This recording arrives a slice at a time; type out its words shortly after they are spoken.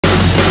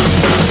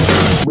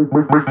Make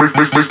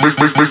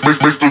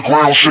the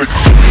ground shake.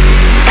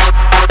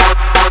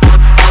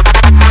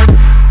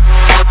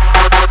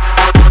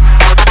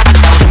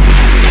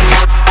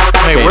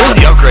 Hey, where's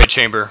the upgrade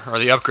chamber or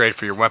the upgrade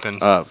for your weapon?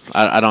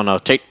 I don't know.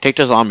 Take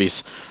the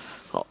zombies.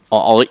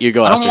 I'll let you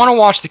go. I don't want to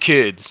watch the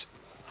kids.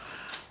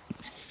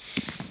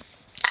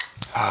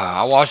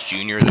 I'll watch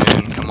Junior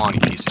then. Come on, you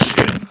piece of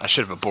shit. I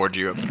should have aborted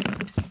you.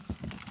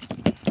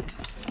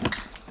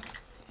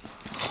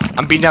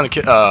 I'm beating down the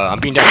kids,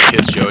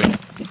 Joey.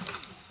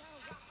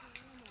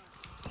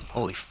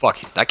 Holy fuck,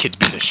 that kid's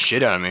beating the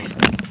shit out of me.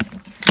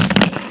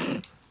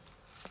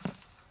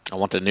 I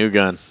want the new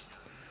gun.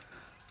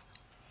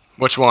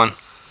 Which one?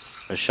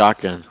 A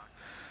shotgun.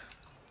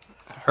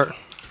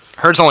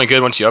 Hurt's only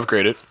good once you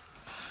upgrade it.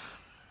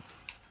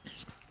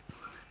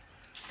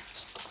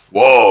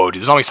 Whoa,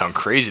 dude, the zombies sound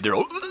crazy. They're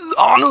all,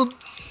 Arnold.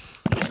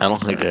 I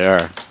don't think they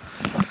are.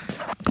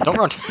 Don't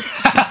run.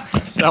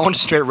 That one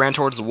just straight ran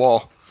towards the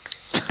wall.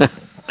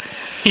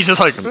 He's just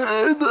like,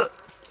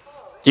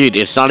 dude,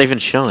 it's not even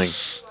showing.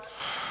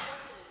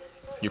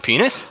 Your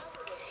penis?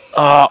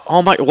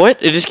 Oh my,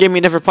 what? It just gave me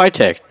another pie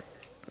tech.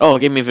 Oh, it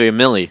gave me a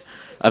milli.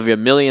 I have a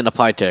milli and a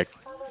pie tech.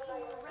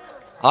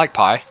 I like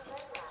pie.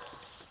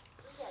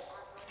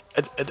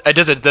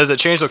 Does it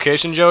change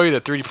location, Joey?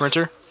 The 3D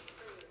printer?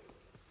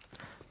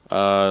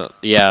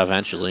 Yeah,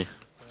 eventually.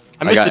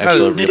 I got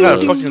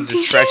a fucking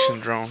distraction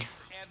drone.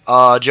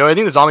 Joey, I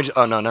think the zombie.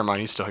 Oh no, never mind.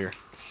 He's still here.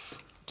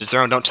 Just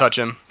don't touch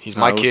him. He's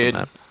my kid.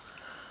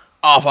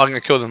 Oh, fucking!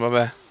 I killed him. My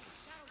bad.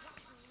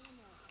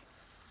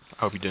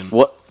 I hope you didn't.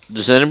 What?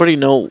 Does anybody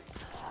know?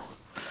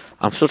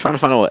 I'm still trying to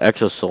find out what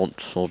Exo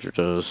Soldier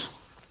does.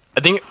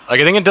 I think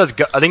it does.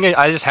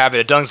 I just have it.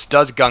 It does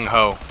gung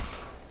ho.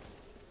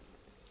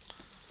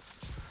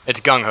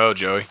 It's gung ho,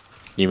 Joey.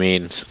 You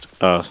mean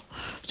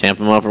stamp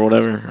them up or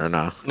whatever, or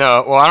no?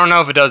 No, well I don't know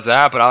if it does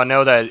that, but I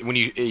know that when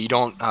you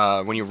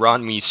when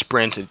you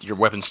sprint, your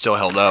weapon's still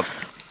held up.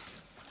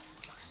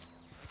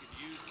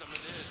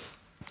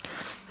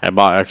 I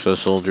bought Exo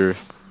Soldier.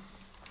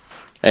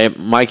 Hey,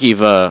 Mikey,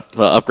 the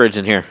upgrades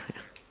in here.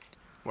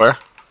 Where?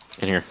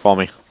 In here, follow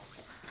me.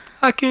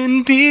 I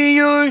can be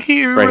your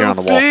hero, right here on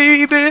the wall.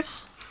 baby.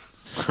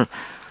 Come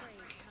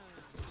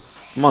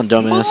on,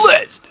 dumbass.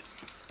 Molest.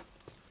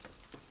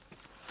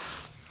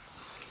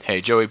 Hey,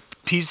 Joey,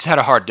 he's had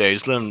a hard day.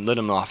 Just let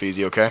him off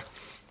easy, okay?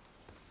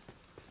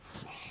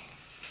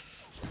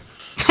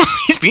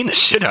 He's beating the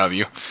shit out of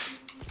you.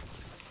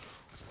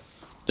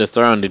 The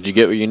throne, did you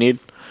get what you need?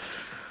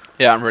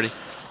 Yeah, I'm ready.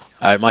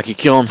 Alright, Mikey,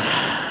 kill him.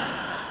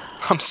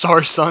 I'm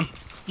sorry, son.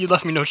 You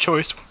left me no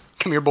choice.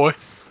 Come here, boy.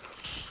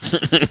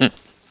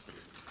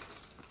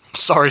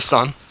 Sorry,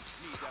 son.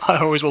 I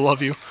always will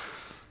love you.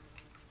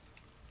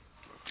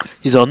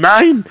 He's all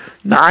 9.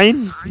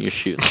 You're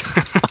shooting.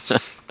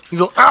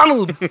 He's all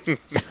Arnold. Alright,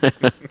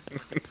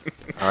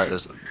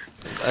 there's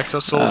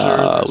Exo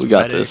Soldier. We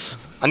got medic. this.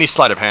 I need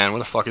sleight of hand. Where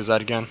the fuck is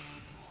that again?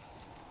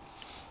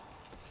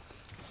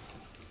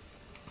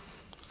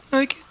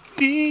 I can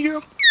be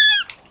your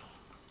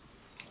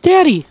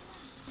Daddy.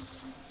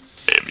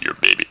 I'm your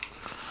baby.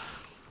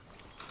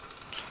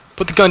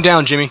 Put the gun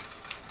down, Jimmy.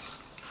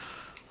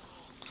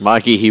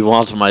 Mikey, he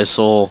wants my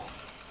soul.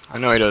 I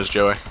know he does,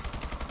 Joey.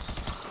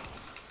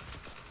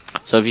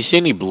 So if you see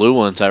any blue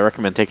ones, I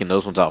recommend taking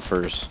those ones out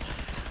first.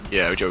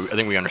 Yeah, Joey, I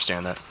think we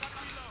understand that.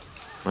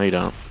 No, you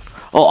don't.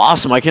 Oh,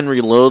 awesome! I can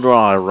reload while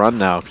I run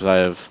now because I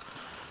have.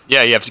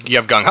 Yeah, you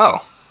have gung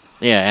ho.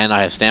 Yeah, and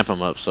I have stamp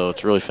them up, so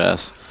it's really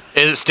fast.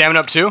 Is it stamina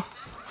up too?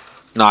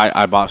 No,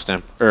 I bought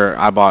stamp, or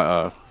I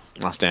bought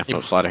not stamp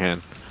up, sleight of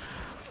hand.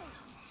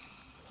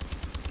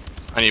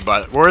 I need to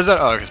buy. Where is that?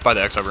 Oh, it's by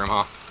the exo room,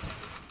 huh?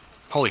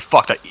 Holy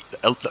fuck! That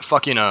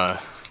fucking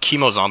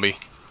chemo zombie.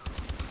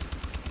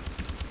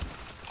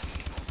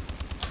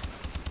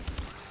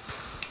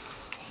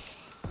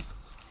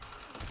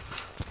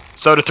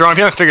 So to throw, if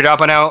you haven't figured it out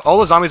by now, all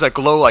the zombies that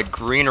glow like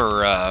green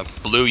or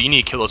blue, you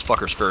need to kill those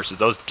fuckers first, 'cause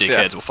those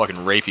dickheads will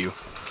fucking rape you.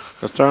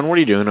 That's John. What are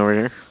you doing over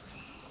here?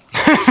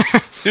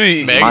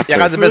 Dude, Meg, I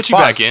got the let best you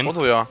spots. back in. Both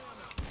of y'all.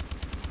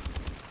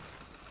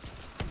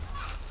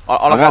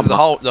 All I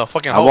got is the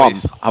fucking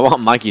hallways. I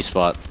want Mikey's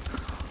spot.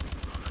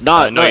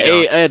 No,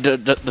 hey,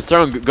 the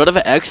throne. Go to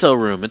the exo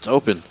room. It's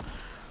open.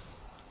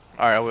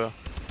 Alright, I will.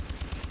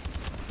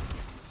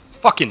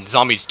 Fucking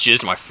zombies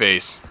jizzed in my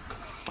face.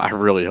 I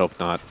really hope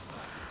not.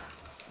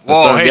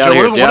 Whoa, hey, Joe,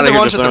 what are the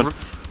ones at the...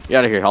 Get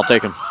out of here. I'll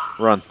take him.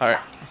 Run. Alright.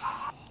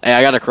 Hey,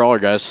 I got a crawler,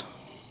 guys.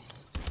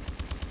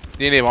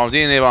 DNA bomb,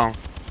 DNA bomb.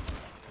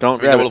 Don't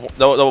grab it.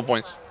 Double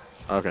points.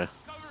 Okay.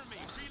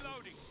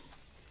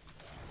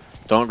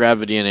 Don't grab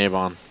the DNA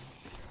bomb.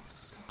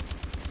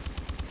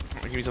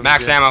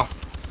 Max ammo.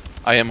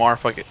 IMR,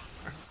 fuck it.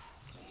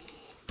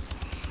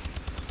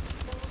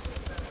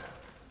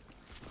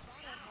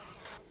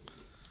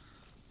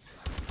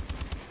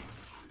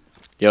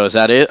 Yo, is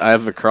that it? I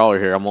have a crawler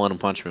here. I'm letting him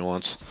punch me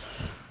once.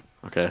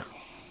 Okay.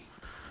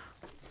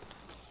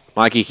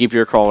 Mikey, keep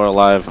your crawler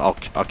alive.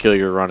 I'll kill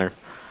your runner.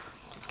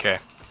 Okay.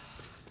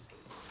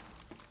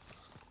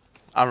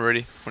 I'm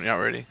ready when you're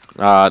not ready.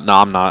 No,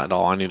 I'm not at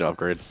all. I need to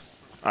upgrade.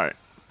 All right.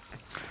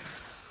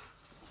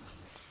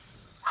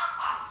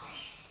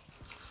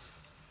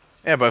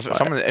 Yeah, but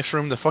if I'm in the X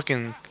room, the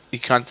fucking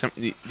what's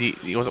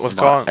it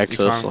called?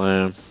 Exo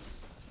Slam.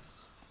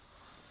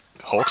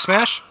 Hulk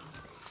smash?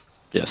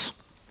 Yes.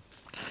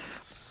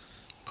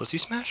 Pussy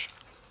smash?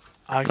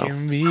 I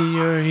can be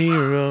your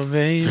hero,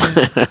 baby.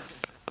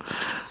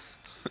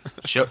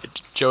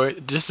 Joey,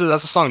 that's a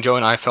song Joey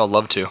and I fell in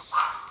love to.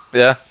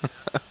 Yeah.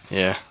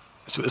 Yeah.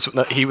 This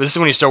is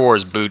when he still wore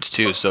his boots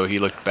too, so he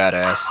looked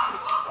badass.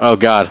 Oh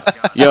God.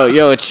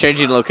 Yo, it's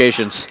changing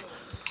locations.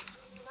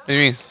 What do you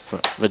mean?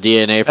 The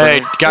DNA.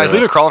 Hey guys,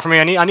 leave a crawler for me.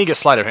 I need to get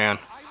sleight of hand.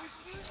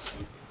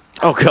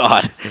 Oh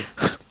God.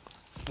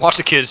 Watch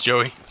the kids,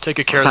 Joey. Take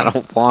good care of them. I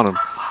don't want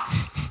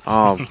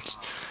them.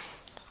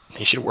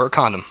 He should wear a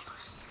condom.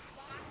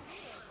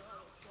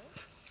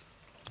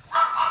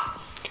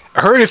 I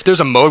heard if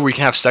there's a mode where we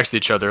can have sex with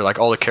each other, like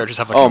all the characters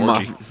have like an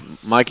orgy.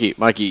 Mikey,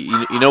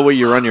 you know where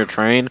you run your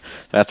train?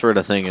 That's where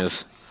the thing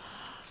is.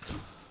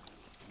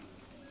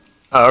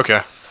 Oh,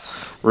 okay.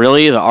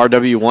 Really? The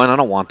RW1? I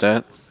don't want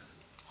that.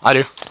 I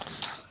do.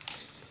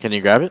 Can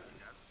you grab it?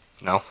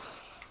 No.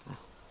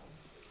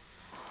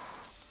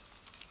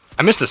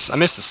 I missed this. I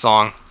missed this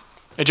song.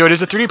 Hey, Joey, does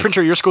the 3D printer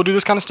at your school do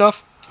this kind of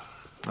stuff?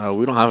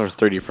 We don't have a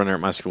 3D printer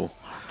at my school.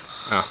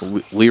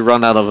 Oh. We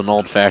run out of an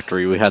old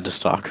factory. We had to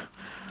stock.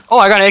 Oh,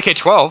 I got an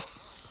AK-12.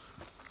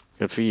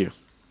 Good for you.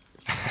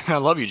 I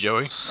love you,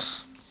 Joey.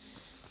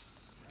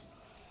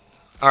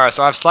 Alright,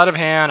 so I have Sleight of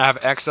Hand, I have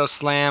Exo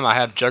Slam, I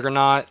have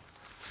Juggernaut.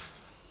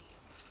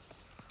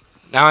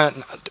 Now,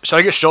 should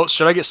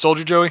I get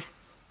Soldier, Joey?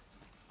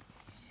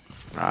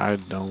 I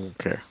don't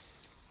care.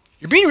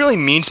 You're being really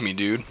mean to me,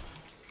 dude.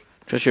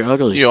 Just you're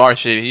ugly. You are,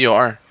 Shady. You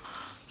are.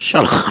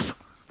 Shut up.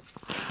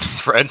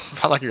 Fred,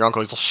 I like your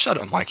uncle. He's like, shut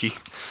up, Mikey.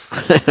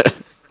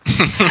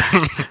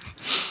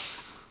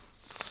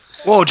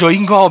 Whoa, Joey, you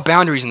can go all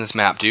boundaries in this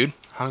map, dude.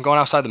 I'm going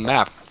outside the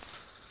map.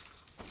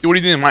 Dude, what are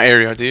you doing in my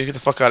area, dude? Get the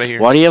fuck out of here.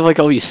 Why do you have like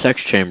all these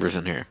sex chambers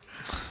in here?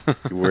 You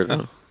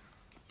weirdo.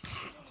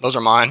 Those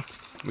are mine.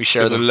 We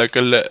share them. Like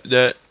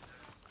that.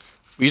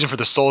 We use them for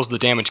the souls of the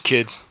damaged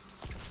kids.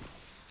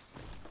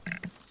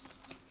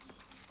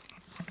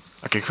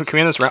 Okay, can we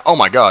end this round? Oh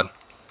my god.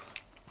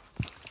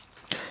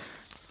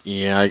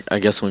 Yeah, I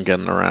guess when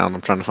getting around,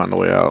 I'm trying to find a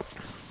way out.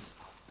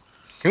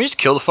 Can we just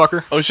kill the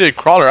fucker? Oh shit,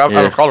 crawler. I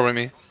have a crawler with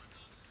me.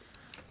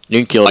 You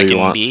can kill I who you can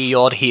want. be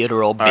your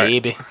hero,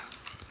 baby.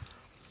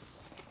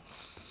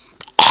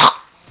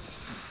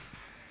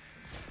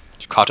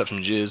 Just caught up some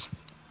jizz.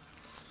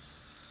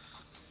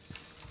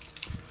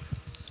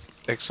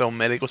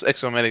 Exomedic. What's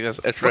Exomedic?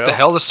 That's extra. What the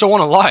hell? There's still one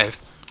alive.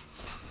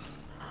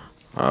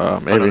 Maybe. Oh,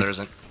 no, there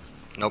isn't.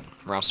 Nope,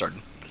 round started.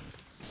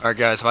 Alright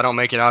guys, if I don't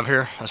make it out of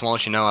here, I just want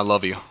to let you know I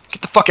love you.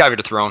 Get the fuck out of here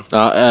to throne.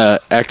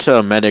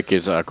 Exo Medic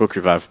is quick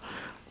revive.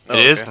 It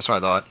is? That's what I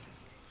thought.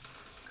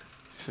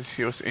 Let's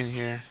see what's in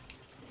here.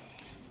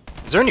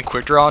 Is there any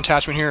quick draw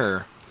attachment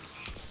here?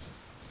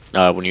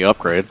 Or? When you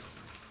upgrade.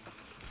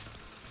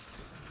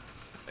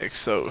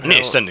 Exo. I need to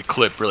extend the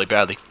clip really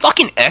badly.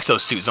 Fucking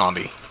exosuit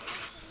zombie.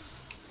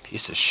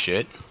 Piece of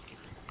shit.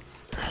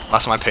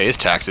 Last time I pay his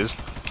taxes.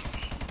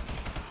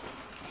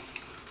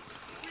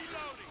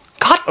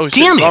 God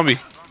damn it! Zombie.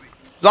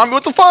 Zombie,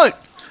 what the fuck?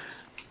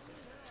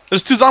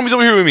 There's 2 zombies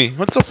over here with me.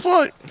 What the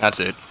fuck? That's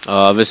it.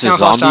 This is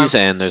zombies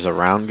and there's a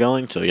round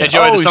going, so yeah. Hey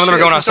Joey, some of them are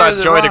going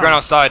outside. Joey, they're going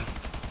outside.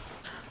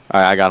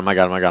 Alright, I got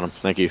him.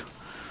 Thank you.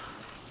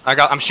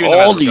 I'm shooting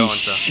them as we're Holy going,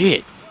 so.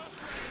 shit.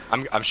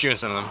 I'm shooting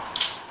some of them.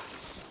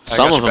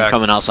 Some of them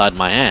coming outside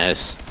my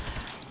ass.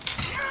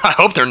 I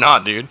hope they're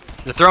not, dude.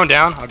 They're thrown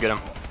down. I'll get them.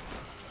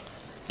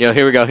 Yo,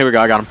 here we go.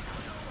 I got him.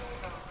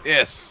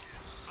 Yes.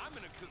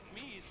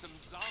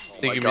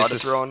 Oh my god, they're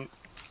throwing.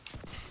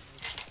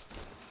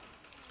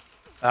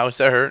 Ouch,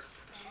 that hurt.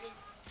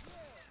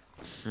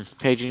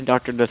 Paging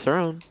Dr.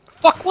 Dethrone.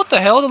 Fuck, what the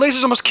hell? The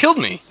lasers almost killed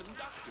me.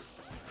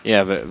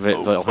 Yeah,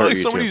 they'll hurt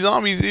you so too. many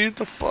zombies, dude. What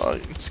the fuck?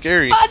 It's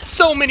scary. What?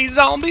 So many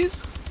zombies.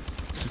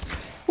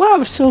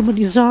 Wow, so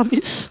many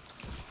zombies.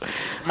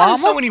 Mama?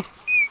 So many.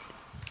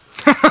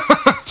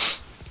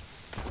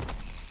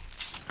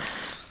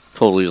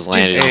 Totally just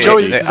landed. Hey,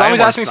 Joey, hey, zombies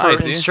asked me for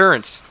dude.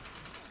 insurance.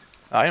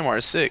 IMR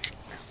is sick.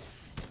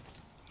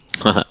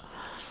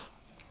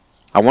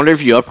 I wonder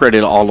if you upgrade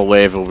it all the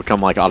way, if it will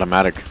become like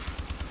automatic.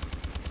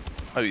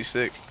 That'd be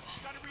sick.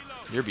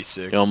 You'd be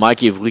sick. Yo,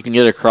 Mikey, if we can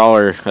get a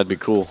crawler, that'd be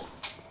cool.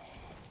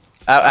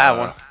 I have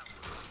one.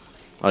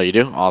 Oh, you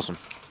do? Awesome.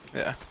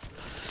 Yeah.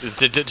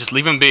 Just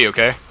leave him be,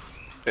 okay?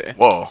 Okay.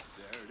 Whoa.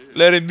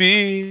 Let it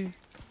be.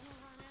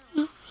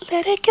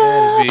 Let it go.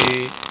 Let it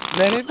be.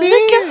 Let it be.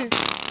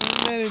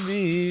 Let it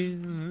be.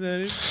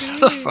 Let it be. What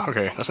the fuck?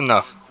 Okay, that's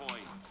enough.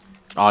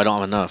 Oh, I don't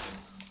have enough.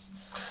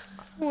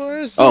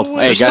 Where's Oh, the hey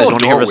way? guys, still a want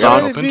to hear door the we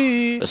haven't song?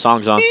 opened. The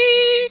song's on.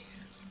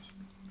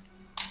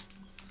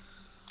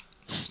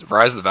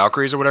 Rise of the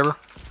Valkyries or whatever.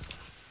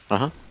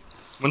 Uh-huh.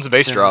 When's the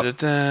bass drop?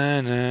 That's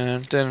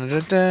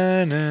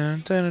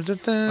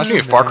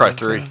be Far Cry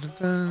 3.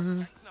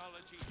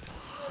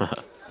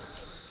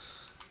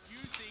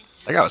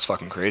 That guy was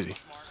fucking crazy.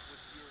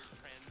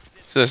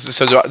 So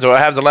do I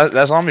have the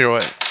last zombie or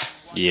what?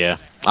 Yeah.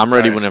 I'm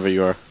ready Alright. whenever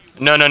you are.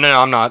 No,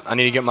 I'm not. I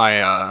need to get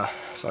my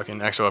fucking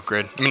exo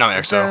upgrade. I mean, not my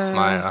exo,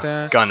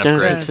 my gun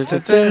upgrade.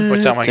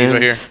 Watch out, Mikey,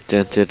 right here.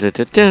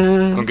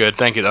 I'm good,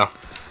 thank you though.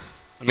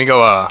 Let me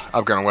go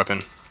upgrade my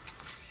weapon.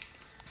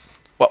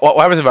 What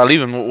happens if I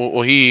leave him?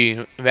 Will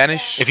he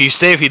vanish? If you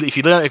stay,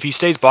 if he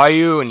stays by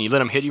you and you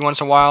let him hit you once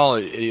in a while,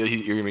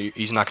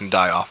 he's not gonna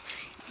die off.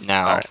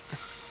 Now, Alright.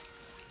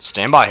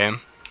 stand by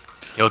him.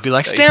 He'll be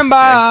like, Yeah, stand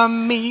by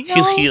me, He's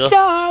oh, healed.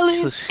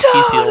 darling, He's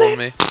healing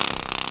me.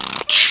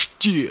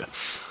 Yeah.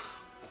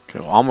 Okay,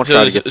 well, I'm gonna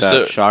try to get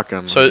that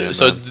shotgun.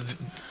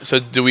 So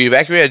do we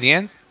evacuate at the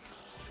end?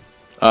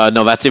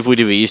 No, that's if we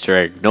do the Easter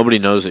egg. Nobody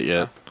knows it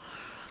yet.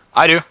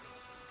 I do.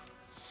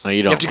 No, you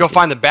You don't. have to go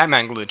find the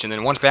Batman glitch, and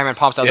then once Batman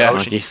pops out of Yeah. the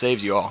ocean, he Monkey.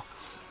 saves you all.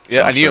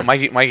 Yeah, I knew sure.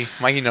 it.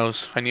 Mikey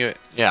knows. I knew it.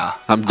 Yeah.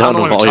 I'm done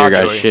the with one who all your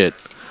taught guys' Joey. shit.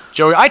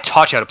 Joey, I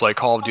taught you how to play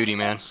Call of Duty,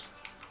 man.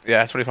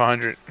 Yeah,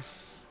 2500.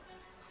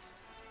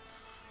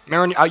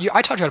 Remember, I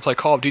taught you how to play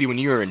Call of Duty when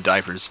you were in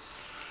diapers.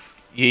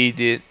 Yeah, you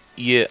did.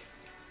 Yeah.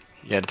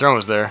 Yeah, the throne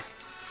was there.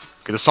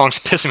 Cause the song's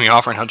pissing me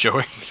off right now,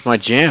 Joey. It's my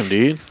jam,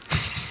 dude.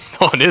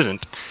 No, it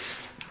isn't.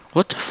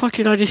 What the fuck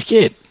did I just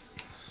get?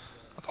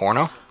 A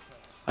porno?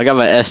 I got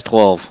my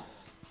S12.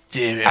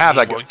 Damn it. I have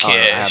that one gun. Oh, no, I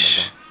have that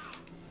cash. gun.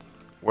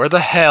 Where the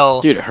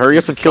hell? Dude, hurry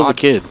up and kill the God-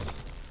 kid.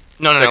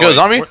 No, Kill the wait.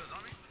 zombie?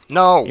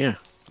 No. Yeah.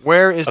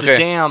 Where is the Okay.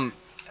 damn?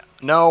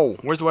 No.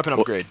 Where's the weapon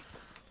upgrade?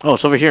 Oh,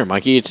 it's over here,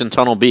 Mikey. It's in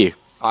Tunnel B.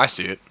 Oh, I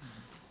see it.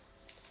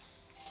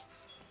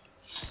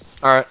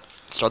 All right.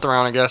 Start the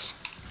round, I guess.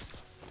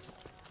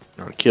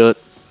 Alright, kill it.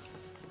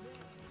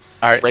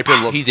 Alright. Rape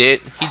it. He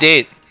did. He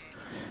did.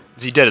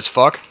 Is he dead as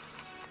fuck?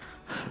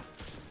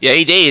 Yeah,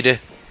 he did.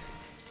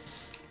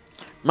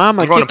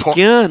 Mama, I'm going get to the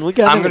gun. We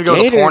got. I'm gonna go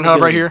to the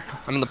Pornhub right here.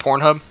 I'm in the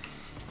Pornhub.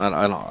 I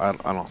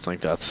don't think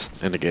that's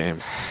in the game.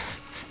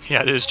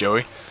 Yeah, it is,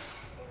 Joey.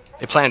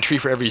 They plant a tree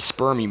for every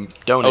sperm you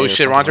donate. Oh or shit,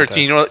 something round like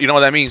 13. that. You know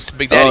what that means?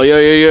 Big Daddy.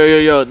 Oh,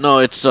 yo. No,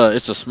 it's the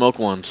smoke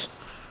ones.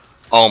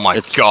 Oh my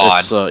It's, god.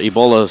 It's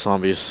Ebola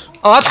zombies.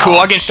 Oh, that's cool. Oh,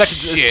 I get infected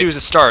as shit. soon as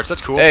it starts.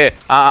 That's cool. Hey,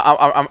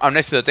 I'm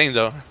next to the thing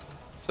though.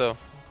 So.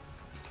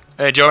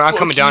 Hey, Joey, I'm Fuck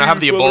coming down. I you, have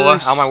the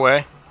fellas. Ebola on my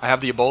way. I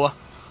have the Ebola.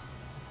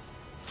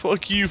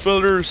 Fuck you,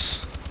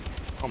 fellas.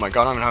 Oh my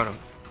god, I'm gonna have him.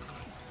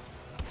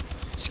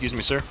 Excuse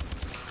me, sir.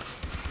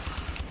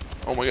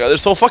 Oh my god, they're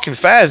so fucking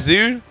fast,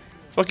 dude.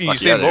 Fucking Fuck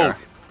Usain yeah, they Bolt. are.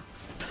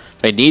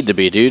 They need to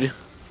be, dude.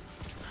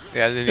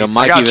 Yeah, they Yo, need.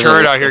 Mikey I got was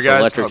turret a- out here, was a guys.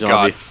 electric Oh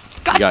zombie. god.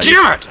 God got you.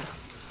 damn it!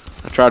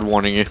 I tried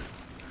warning you.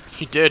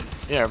 He did.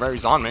 Yeah, right,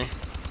 he's on me.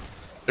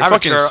 They're I have a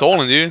fucking turret.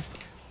 stolen, dude.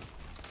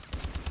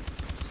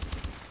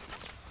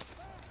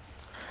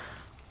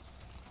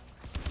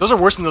 Those are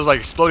worse than those like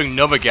exploding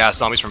Nova gas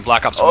zombies from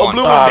Black Ops Oh, 1.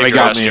 blue Oh, ones, save they your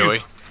got ass, me.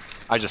 Joey.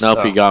 I just.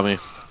 Nope, he got me.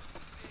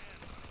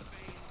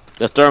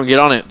 Let's throw him. Get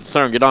on it.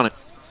 Throw him. Get on it.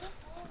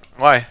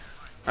 Why?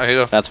 Okay,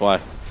 go. That's why.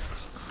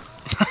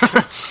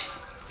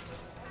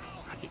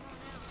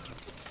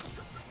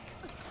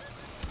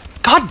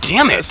 God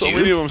damn it, So dude.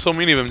 many of them. So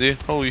many of them,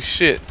 dude. Holy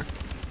shit.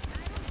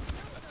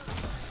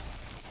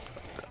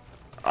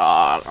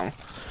 Ah.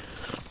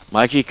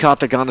 Mikey caught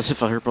the gun as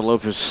if I Herpa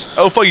Lopez.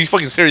 Oh fuck! You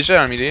fucking scared the shit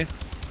out of me, dude.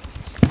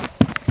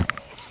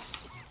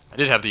 I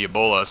did have the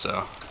Ebola,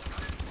 so.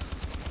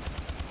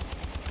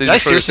 Did I you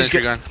throw the seriously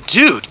sentry get... gun?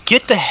 Dude,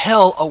 get the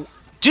hell...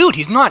 Dude,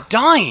 he's not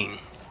dying.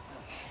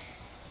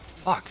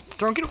 Fuck.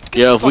 Throw him, get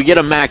Yo, the if we fuck- get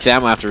a max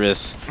ammo after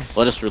this,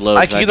 let us reload.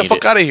 I can get the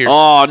fuck out of here.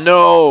 Oh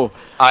no!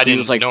 I He didn't.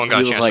 was like, no one got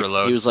a he was chance like, to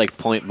reload. he was like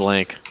point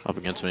blank up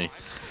against me.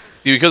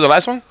 Did you kill the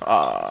last one?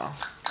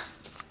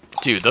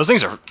 Dude, those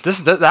things are...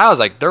 That was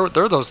like... Those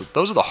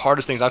are the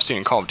hardest things I've seen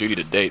in Call of Duty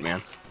to date,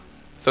 man.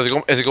 So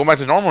is it going back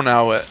to normal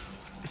now? What?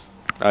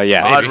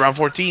 Yeah, Oh, maybe. round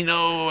 14.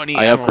 No, I need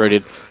I ammo.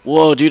 upgraded.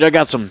 Whoa, dude, I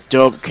got some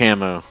dope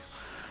camo.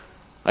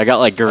 I got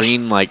like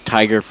green, like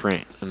tiger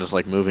print, and it's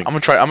like moving. I'm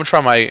gonna try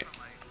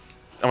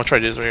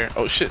this right here.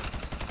 Oh shit.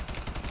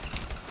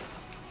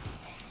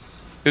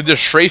 Dude, they're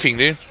strafing,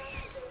 dude.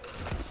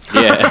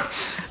 Yeah.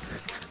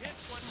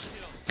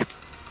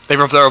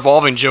 They're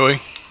evolving,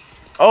 Joey.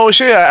 Oh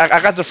shit! I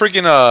got the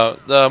freaking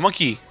the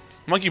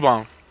monkey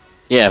bomb.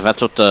 Yeah,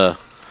 that's what the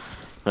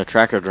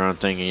tracker drone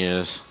thingy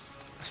is.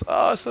 That's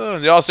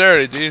awesome. They all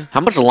started, dude. How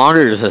much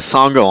longer does this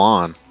song go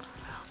on?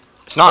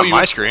 It's not Oh, on you my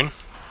went- screen.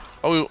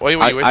 Oh wait,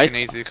 I- wait,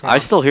 grenades, dude. Come on. I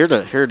still hear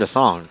the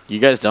song. You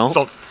guys don't?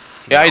 So,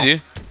 Yeah, no.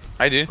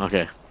 I do.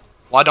 Okay.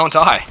 Why don't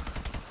I?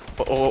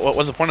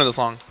 What's the point of the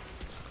song?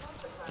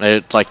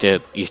 It's like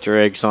the Easter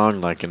egg song,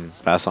 like in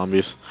Fast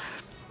Zombies.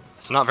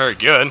 It's not very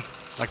good.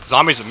 Like the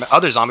zombies,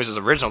 other zombies is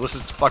original. This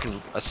is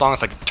fucking a song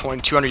that's like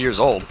 200 years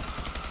old.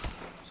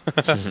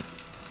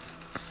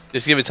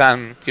 Just give it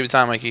time. Give it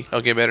time, Mikey.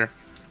 It'll get better.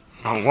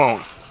 No, it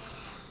won't.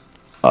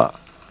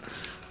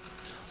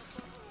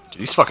 Dude,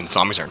 these fucking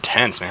zombies are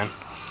intense, man.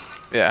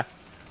 Yeah.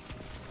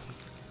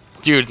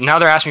 Dude, now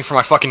they're asking for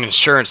my fucking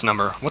insurance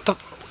number. What the?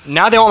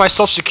 Now they want my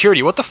social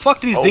security. What the fuck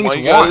do these Oh things my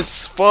want? god,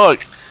 this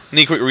fuck.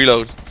 Need quick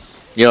reload.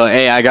 Yo,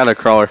 hey, I got a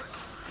crawler.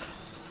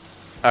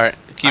 All right,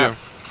 keep Alright. him.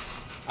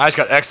 I just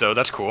got Exo.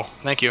 That's cool.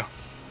 Thank you.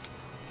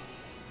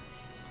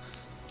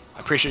 I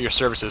appreciate your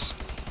services.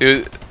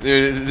 Dude,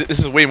 this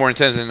is way more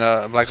intense than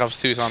Black Ops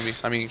 2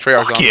 zombies. I mean,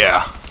 Treyarch Fuck zombies.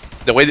 yeah.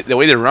 The way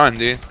they run,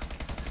 dude.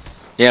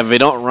 Yeah, they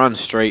don't run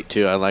straight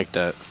too. I like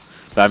that.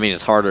 But I mean,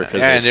 it's harder because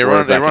Yeah, and they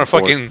run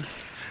fucking.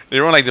 they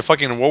run like the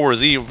fucking World War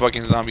Z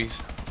fucking zombies.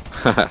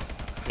 I'm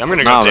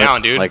gonna go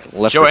down, dude. Like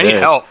Left Joe, 4 I need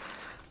Dead. help.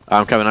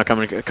 I'm coming. I'm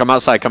coming. Come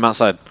outside. Come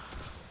outside.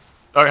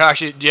 Oh,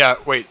 actually, yeah.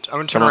 Wait, I'm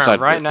gonna turn Come around outside.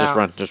 right now. Just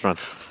run. Just run.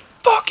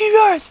 Fuck you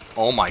guys!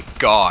 Oh my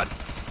god.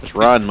 Just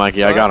run,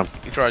 Mikey. I got him.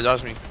 You try to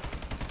dodge me.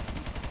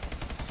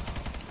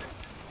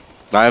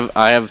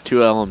 I have 2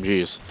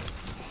 LMGs.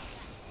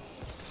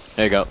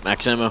 There you go.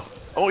 Max ammo.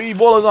 Oh,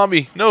 Ebola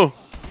zombie! No.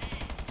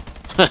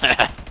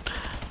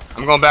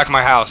 I'm going back to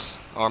my house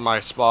or my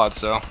spot.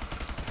 So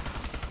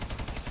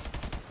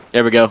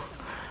There we go.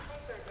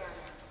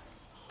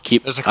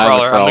 Keep. there's a I have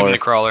crawler. I'm leaving the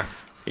crawler.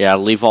 Yeah,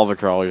 leave all the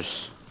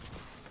crawlers.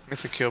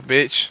 That's a kill,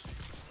 bitch.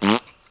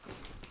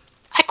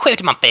 I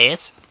quit my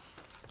face.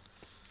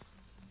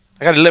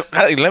 I got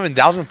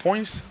 11,000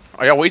 points.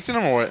 Are y'all wasting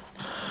them or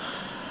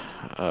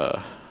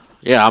what?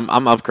 Yeah, I'm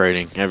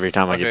upgrading every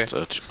time I Okay. get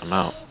to I'm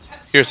out.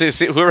 Here, see,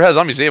 whoever has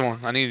zombies, save one.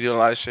 I need to do a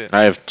lot of shit.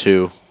 I have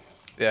 2.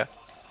 Yeah.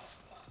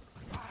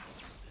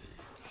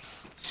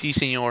 Si,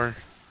 senor.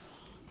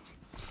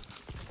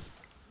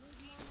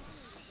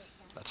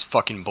 That's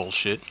fucking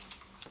bullshit.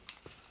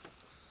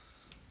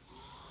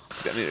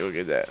 I need to go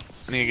get that.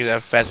 I need to get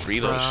that fast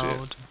reload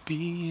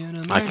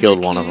shit. I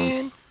killed one of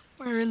them.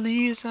 Where at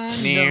least I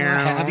know I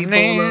have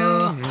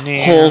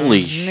Ebola.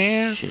 Holy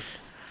shit.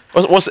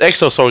 What's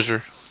Exo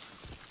Soldier?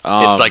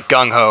 It's like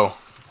gung ho.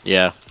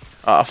 Yeah.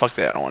 Oh, fuck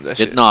that. I don't want that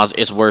shit. No,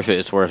 it's worth it.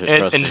 It's worth it.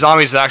 Trust And me.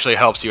 zombies actually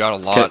helps you out a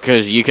lot.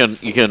 Because you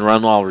can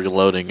run while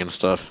reloading and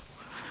stuff.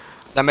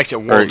 That makes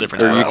it world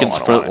different. or you I can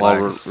don't sprint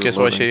want while it. Guess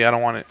what, reloading. Shady? I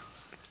don't want it.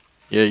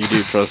 Yeah, you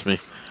do. Trust me.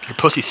 Your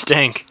pussy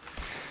stink.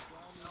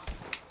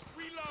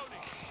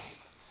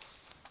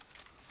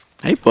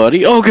 Hey,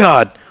 buddy. Oh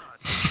God.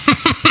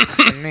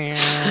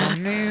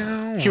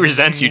 He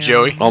resents you,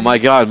 Joey. Oh my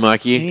God,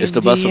 Mikey. It's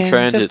the bus of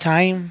transit.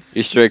 Time,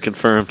 Easter egg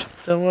confirmed.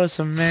 there was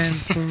a man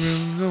who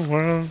ruled the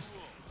world.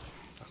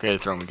 Okay,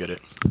 throw him and get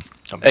it.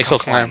 Exo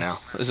Climb Slam. now.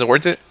 Is it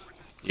worth it?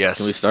 Yes.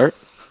 Can we start?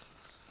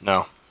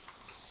 No.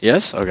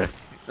 Yes. Okay.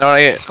 No, not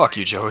yet. Fuck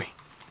you, Joey.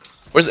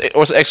 What's the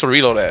Exo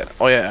Reload at?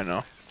 Oh, yeah, I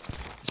know.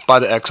 It's by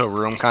the Exo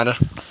room, kinda.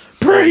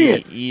 Bring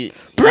it.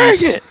 Bring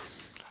it.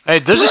 Hey,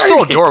 there's just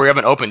still a door we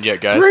haven't opened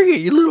yet, guys. Bring it,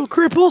 you little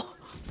cripple.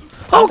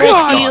 Oh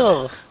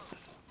God.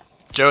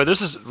 Joey,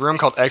 this is a room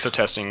called Exo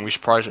Testing. We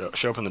should probably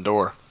should open the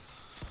door.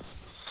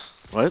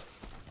 What?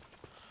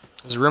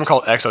 There's a room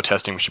called Exo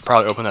Testing. We should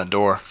probably open that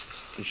door.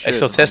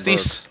 Exo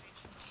Testes?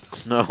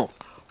 No.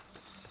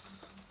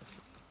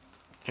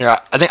 Here,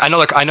 I think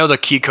I know the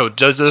key code.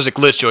 There's a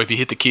glitch, Joey. If you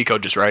hit the key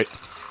code just right.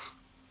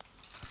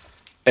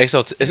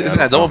 Isn't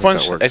that double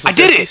punch? Exo I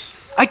did it! Testes?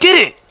 I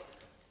did it!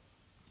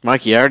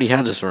 Mikey, I already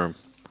had this room.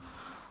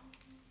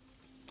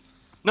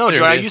 No, There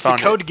Joey, I it is, used the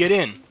found code it. to get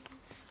in.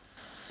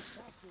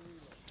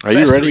 Are you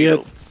Fast ready reload.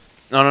 yet?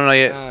 No, not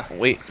yet.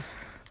 Wait.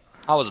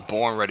 I was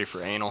born ready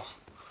for anal.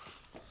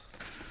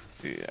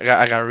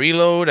 I got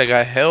reload. I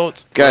got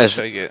health. What Guys. else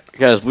should I get?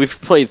 Guys, we've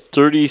played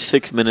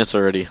 36 minutes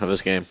already of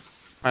this game.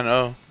 I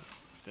know.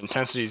 The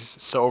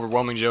intensity's so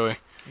overwhelming, Joey.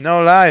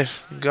 No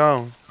life.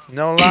 Go.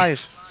 No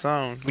life.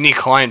 Zone. We need a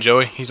client,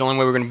 Joey. He's the only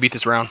way we're gonna beat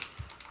this round.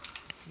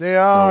 They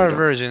are don't.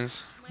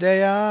 virgins.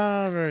 They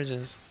are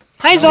virgins.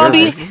 Hi,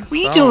 zombie. What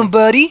you doing,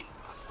 buddy?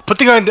 Put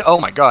the gun. Oh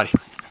my God.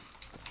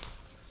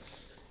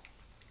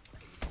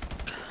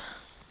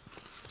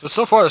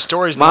 So far the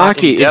story's not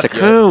Mikey, in it's a depth yet.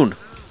 coon.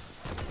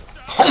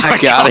 Oh my I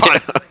got God.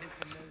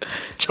 it.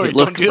 Joey, It don't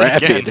looked do it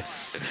again. rapid.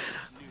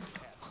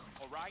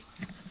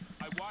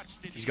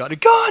 He's got a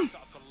gun.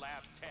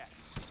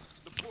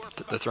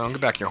 They're throwing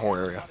it back in your whole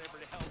area.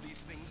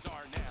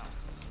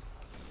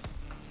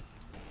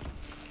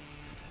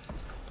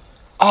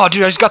 Oh,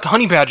 dude, I just got the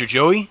honey badger,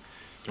 Joey.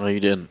 No, you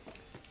didn't.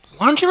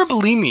 Why don't you ever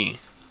believe me?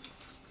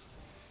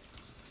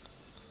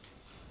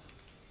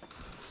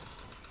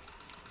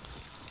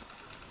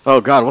 Oh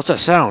God, what's that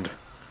sound?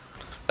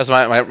 That's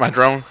my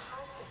drone.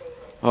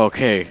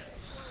 Okay.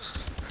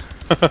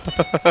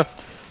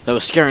 That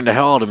was scaring the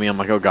hell out of me. I'm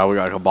like, oh God, we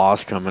got like a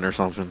boss coming or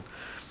something.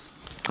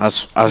 I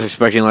was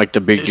expecting like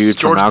the big It's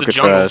dudes from George the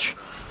Jungle. Alcatraz.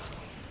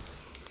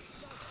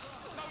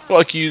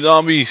 Fuck you,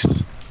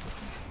 zombies.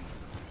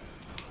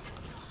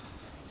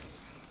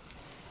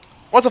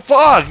 What the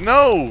fuck?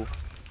 No.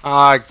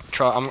 I'm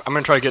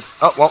gonna try to get.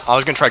 Oh well, I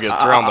was gonna try to get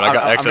thrown, but I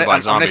got exited by a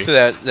I'm zombie. next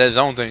to that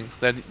zone thing.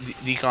 That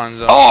decon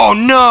zone. Oh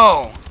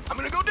no! I'm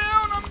gonna go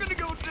down. I'm gonna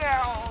go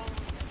down.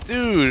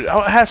 Dude,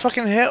 I had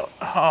fucking hell.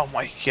 Oh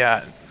my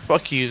God.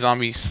 Fuck you,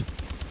 zombies.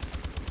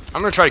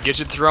 I'm gonna try to get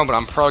you thrown, but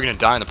I'm probably gonna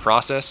die in the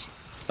process.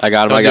 I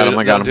got him. Don't I got do him.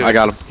 it, I got don't him. do I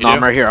got him. You No, do?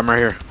 I'm right here. I'm right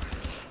here.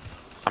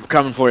 I'm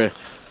coming for you.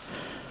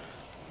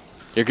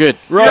 You're good.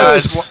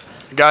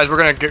 Guys, we're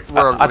gonna get.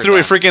 I threw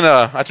a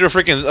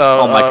freaking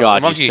Oh my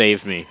God, monkey. you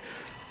saved me.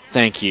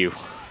 Thank you.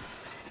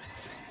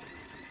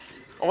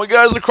 Oh my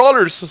God, the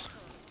crawlers.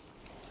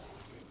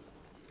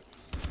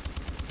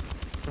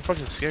 They're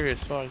fucking scary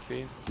as fuck,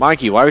 dude.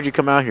 Mikey, why would you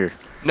come out here?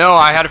 No,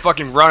 I had to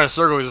fucking run in a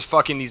circle because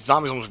fucking these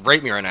zombies almost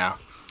rape me right now.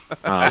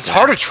 Oh, It's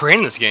hard to train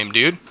in this game,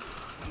 dude.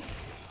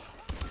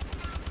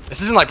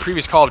 This isn't like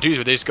previous Call of Duty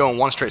where they just go in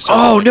one straight circle.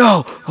 Oh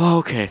no! Oh,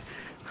 okay.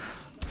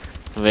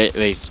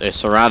 They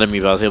surrounded me,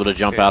 but I was able to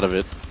jump out of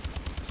it.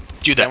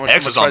 Dude, that I'm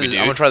exo zombie, I'm dude.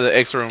 gonna try the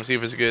extra room, see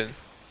if it's good.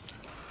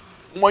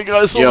 Oh my god,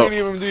 there's so Yo. many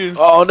of them, dude.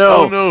 Oh no!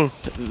 Oh no!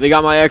 They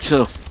got my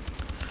exo.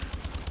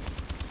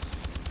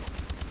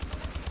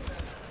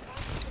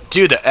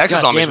 Dude, the exo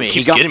God zombie damn it, keeps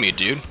he got- getting me,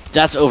 dude.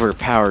 That's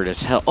overpowered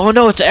as hell. Oh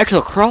no, it's an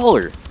exo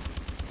crawler.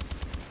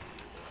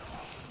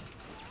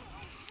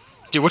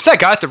 Dude, what's that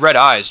guy with the red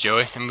eyes,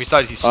 Joey? I mean,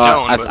 besides he's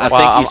stoned, I but... think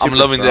Wow, he's I'm super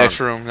loving the strong.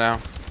 extra room now.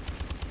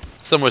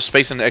 Some more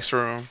space in the extra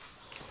room.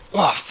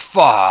 Oh,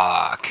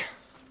 fuck.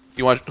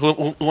 You want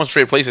who wants to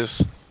trade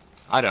places?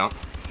 I don't.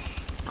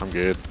 I'm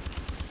good.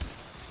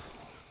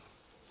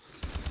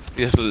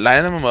 Just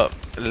lining them up,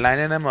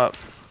 lining them up.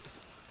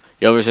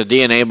 Yo, there's a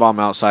DNA bomb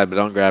outside, but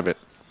don't grab it.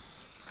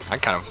 I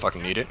kind of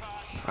fucking need it.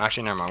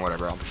 Actually, never mind.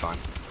 Whatever. I'll be fine.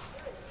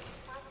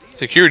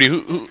 Security,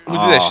 who did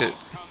that shit?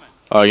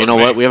 Oh, you know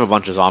me. what? We have a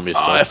bunch of zombies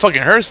Oh, still. it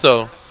fucking hurts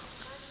though.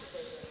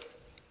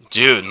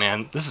 Dude,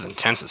 man, this is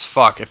intense as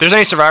fuck. If there's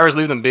any survivors,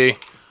 leave them be.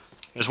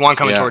 There's one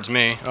coming Yeah. towards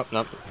me. Oh,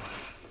 nope.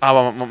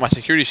 Oh, my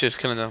security shit's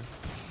killing them.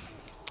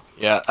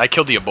 Yeah, I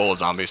killed the Ebola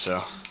zombie,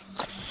 so.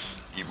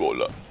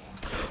 Ebola.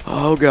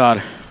 Oh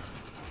god.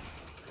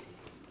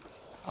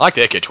 I like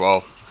the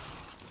AK-12.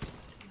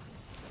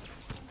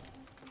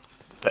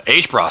 The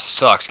H-Bra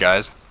sucks,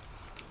 guys.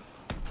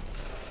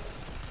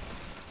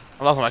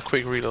 I lost my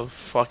quick reload.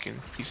 Fucking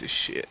piece of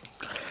shit.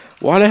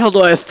 Why the hell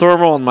do I have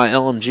thermal in my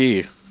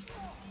LMG?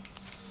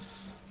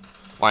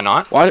 Why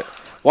not?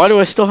 Why do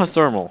I still have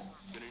thermal?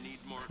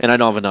 And I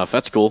don't have enough.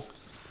 That's cool.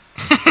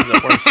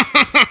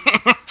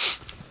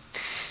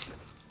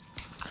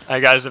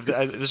 Alright, guys, if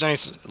there's any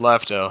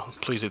left,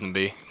 please leave them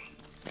be.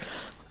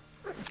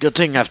 Good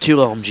thing I have 2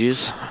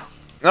 LMGs.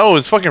 No,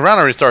 it's fucking round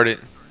already started.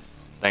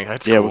 Thanks,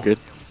 that's Yeah, cool. we're good.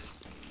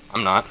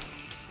 I'm not.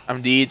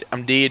 I'm dead.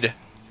 I'm dead.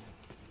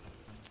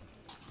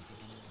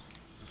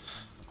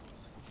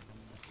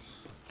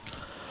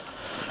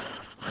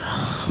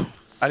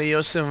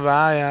 Adios and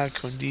vaya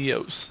con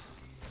Dios.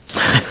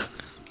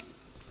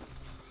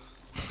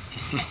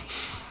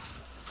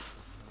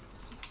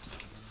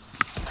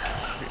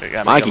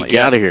 Mikey,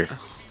 get out of here.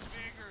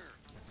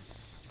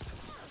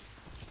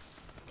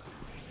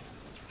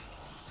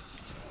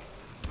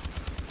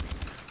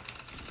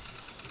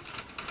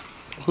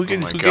 Who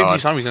gave my these God.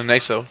 zombies an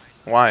exo?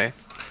 Why?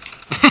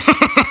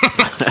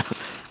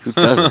 Who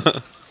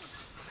doesn't?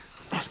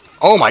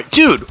 Oh my,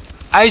 dude!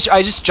 I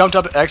just jumped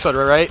up at Exo,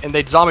 right? And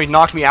they zombie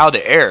knocked me out of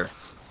the air.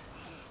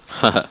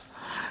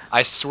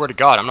 I swear to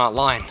God, I'm not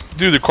lying.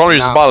 Dude, the crawler is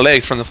No. about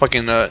legs from the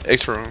fucking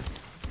extra room.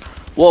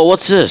 Whoa,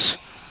 what's this?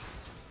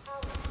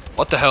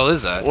 What the hell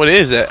is that? What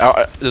is that?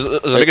 Does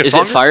it make it Is it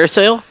stronger? fire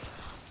sale?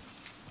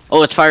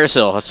 Oh, it's fire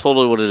sale. That's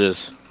totally what it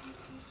is.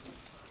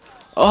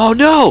 Oh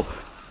no!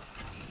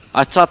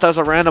 I thought that was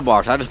a random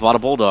box. I just bought a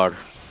bulldog.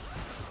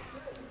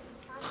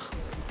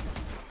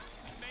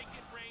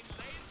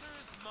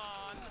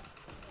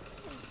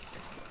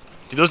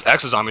 Dude, those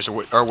Exo zombies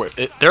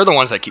they're the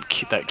ones that keep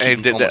Hey,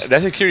 almost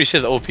that security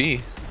shit is OP.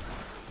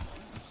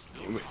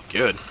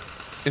 good.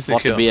 Instant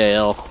Bought the kill.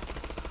 BAL.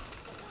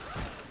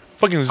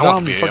 Fucking I want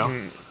zombie the BAL.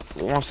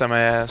 fucking wants at my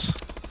ass.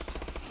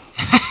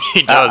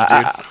 He does,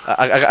 dude.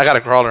 I got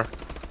a crawler.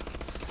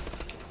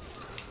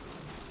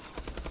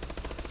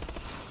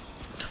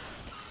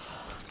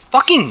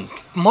 Fucking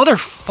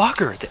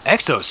motherfucker, the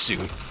Exo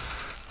suit.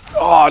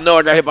 Oh no,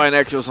 I got hit by an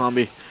exo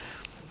zombie.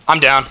 I'm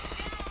down.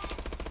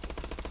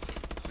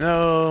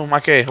 No,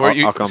 Mikey, where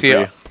you I'll come see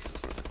for it?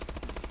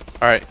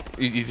 Alright,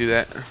 you do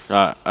that.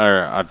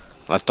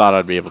 I thought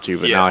I'd be able to,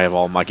 but Yeah. now I have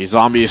all Mikey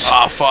zombies.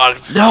 Oh fuck.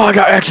 No, I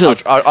got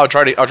exo. I'll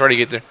try to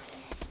get there.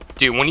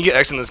 Dude, when you get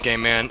X in this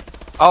game, man.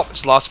 Oh,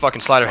 just lost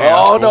fucking sleight of hand.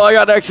 Oh That's no, cool. I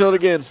got exo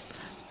again.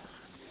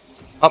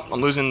 Oh,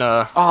 I'm losing,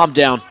 Oh, I'm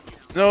down.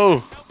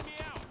 No.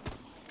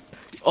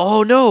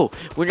 Oh no,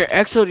 when you're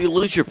exo, you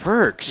lose your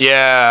perks.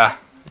 Yeah.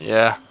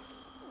 Yeah.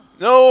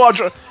 No, I'll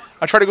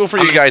try to go for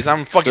you guys.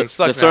 I'm fucking The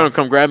stuck throne, now.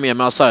 come grab me.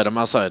 I'm outside. I'm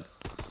outside.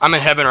 I'm in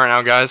heaven right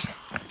now, guys.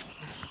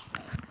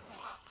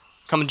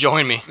 Come and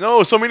join me.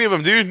 No, so many of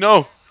them, dude.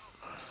 No.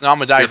 No, I'm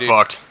gonna die, You're dude.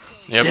 fucked.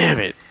 Yep. Damn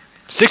it.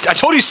 I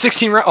told you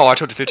 16 rounds. Oh, I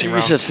told you 15 He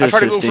rounds. said I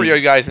tried to go for 15.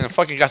 you guys and I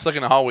fucking got stuck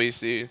in the hallways,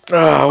 dude.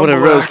 Oh,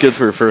 whatever. That was good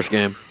for your first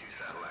game.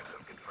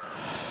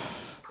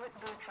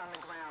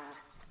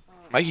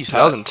 Mikey's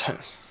That was hot.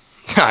 intense.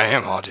 I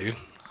am hot, dude.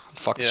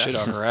 Fuck the Yeah. shit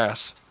out of her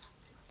ass.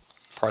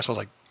 Probably smells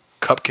like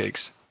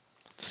cupcakes.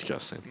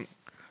 Disgusting.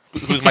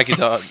 Who's Mikey?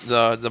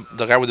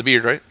 The guy with the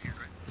beard, right?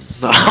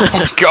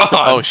 Oh God.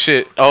 Oh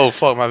shit. Oh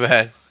fuck, my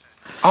bad.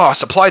 Oh,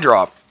 supply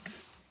drop.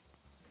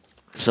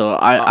 So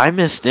I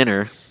missed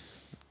dinner.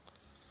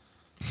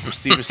 From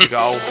Steven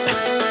Seagal.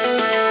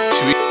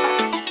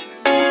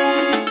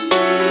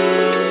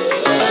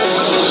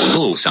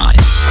 Bullseye.